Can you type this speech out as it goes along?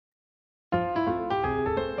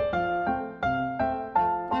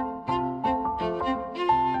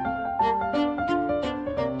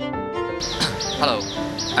Hello,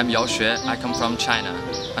 I'm Yao Xue. I come from China.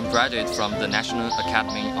 I'm graduate from the National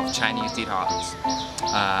Academy of Chinese Theatre Arts.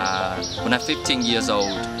 When I'm 15 years old,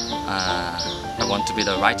 I want to be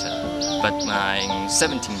the writer. But when I'm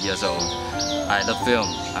 17 years old, I love film.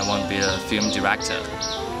 I want to be a film director.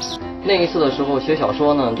 那一次的时候写小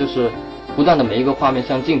说呢，就是不断的每一个画面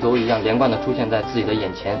像镜头一样连贯的出现在自己的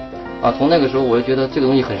眼前。从那个时候我就觉得这个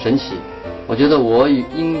东西很神奇。我觉得我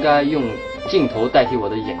应该用镜头代替我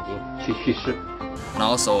的眼睛去叙事。 And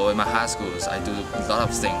also in my high schools, I do a lot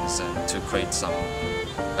of things to create some,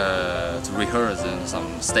 to rehearse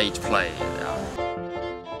some stage play. Yeah.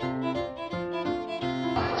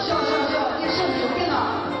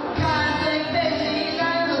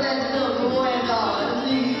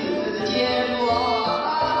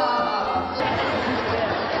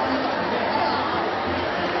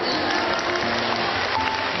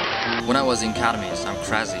 When I was in academies, I'm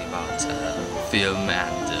crazy about film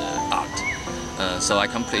and art. So I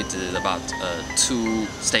completed about 2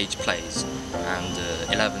 stage plays and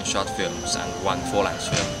 11 short films and 1 full-length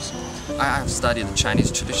films. I have studied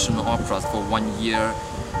Chinese traditional operas for 1 year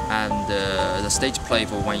and the stage play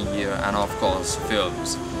for 1 year and of course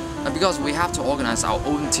films. And because we have to organize our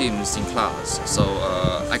own teams in class, so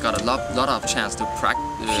I got a lot of chance to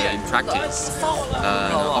practice.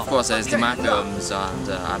 Of course, I do my films, and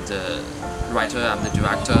I'm the writer, I'm the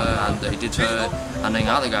director, I'm the editor, and in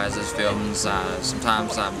other guys' films,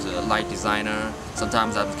 sometimes I'm the light designer,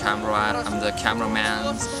 sometimes I'm the cameraman,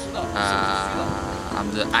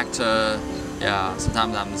 I'm the actor, yeah,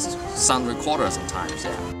 sometimes I'm the sound recorder sometimes,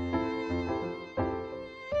 yeah.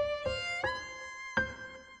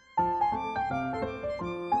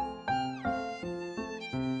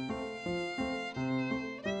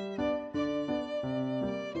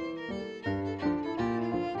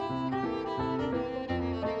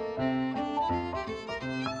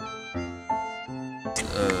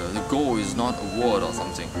 The goal is not a word or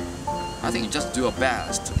something. I think you just do your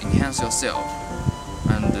best to enhance yourself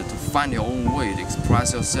and to find your own way to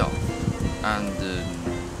express yourself and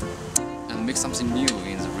make something new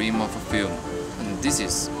in the realm of a film. And this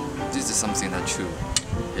is something that's true.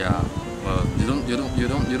 Yeah. Well, you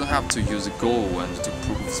don't have to use a goal and to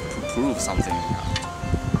prove something.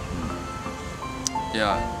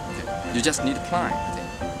 Yeah. Okay. You just need a plan. I think.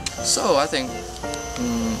 So I think.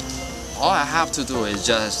 All I have to do is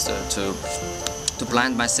just to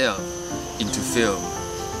blend myself into film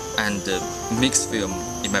and mix film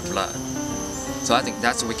in my blood. So I think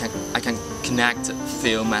that's where I can connect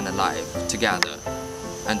film and life together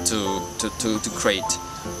and to create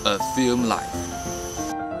a film life.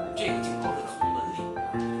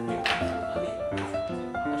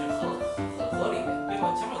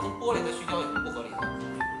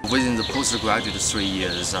 Within the postgraduate 3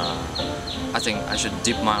 years, I think I should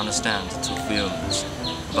deep my understanding to films,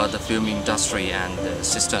 about the film industry and the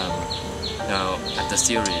system, and the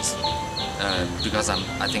series, because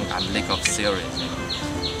I think I'm lack of series.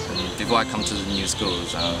 And before I come to the new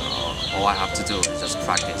schools, all I have to do is just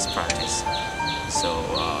practice. So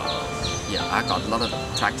yeah, I got a lot of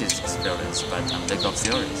practice experience, but I'm lack of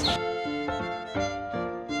series.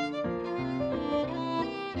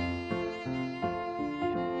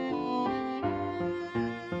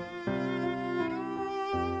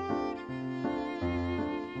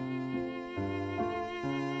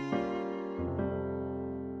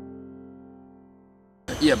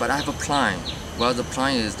 Yeah, but I have a plan. Well, the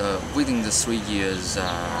plan is within the 3 years,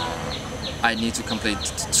 I need to complete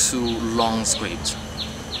 2 long scripts.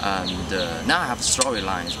 And now I have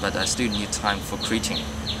storylines, but I still need time for creating,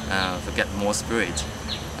 to get more spirit.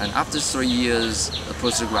 And after 3 years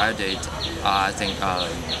postgraduate, I think I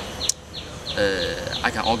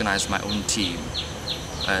can organize my own team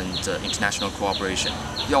and international cooperation.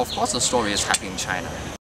 Yeah, of course, the story is happening in China.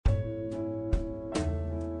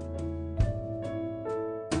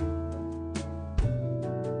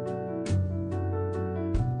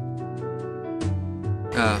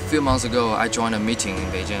 A few months ago, I joined a meeting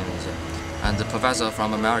in Beijing, and the professor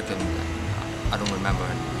from America, I don't remember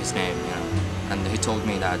his name, and he told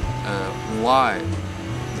me that why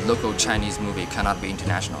the local Chinese movie cannot be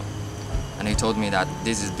international. And he told me that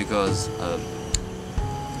this is because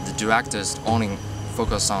the directors only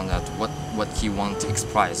focus on that what he wants to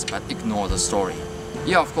express, but ignore the story.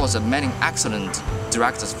 Yeah, of course, there are many excellent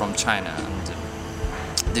directors from China, and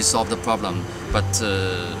they solve the problem, but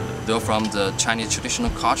they're from the Chinese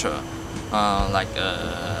traditional culture, like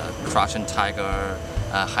Crouching Tiger,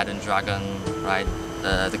 Hidden Dragon, right?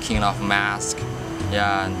 The King of Mask,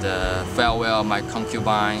 yeah, and Farewell My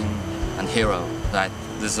Concubine, and Hero. Right?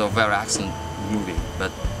 This is a very excellent movie,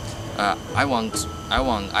 but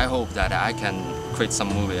I hope that I can create some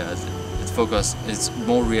movie it's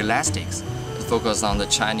more realistic. It focuses on the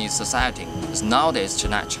Chinese society. It's nowadays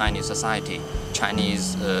Chinese society,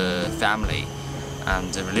 Chinese family,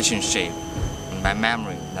 and the relationship, my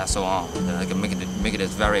memory, and so on. I can make it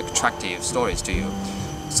very attractive stories to you.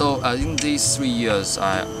 So in these 3 years,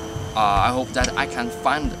 I hope that I can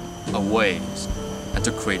find a way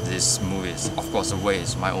to create these movies. Of course, the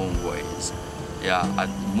ways, my own ways. Yeah, and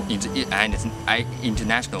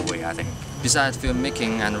international way, I think. Besides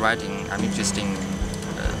filmmaking and writing, I'm interested in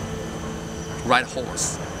ride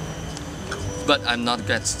horse. But I'm not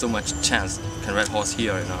get so much chance can ride horse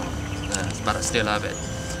here, you know. But I still love it.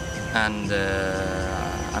 And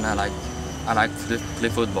I like play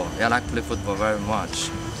football. Yeah, I like play football very much.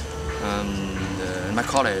 In my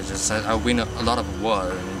college, I win a lot of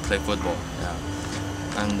awards and play football. Yeah.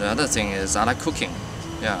 And the other thing is I like cooking.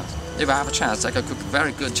 Yeah. If I have a chance, I can cook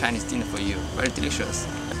very good Chinese dinner for you. Very delicious.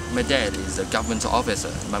 My dad is a government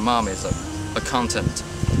officer. My mom is an accountant.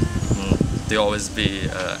 They always be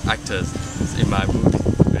actors in my movie.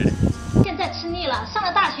 Really. 现在吃腻了，上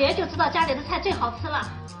了大学就知道家里的菜最好吃了。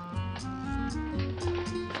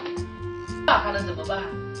那还能怎么办？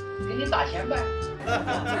给你打钱呗。这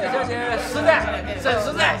实在，真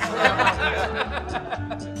实在。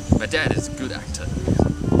My dad is a good actor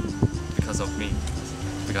because of me,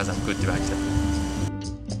 because I'm a good director.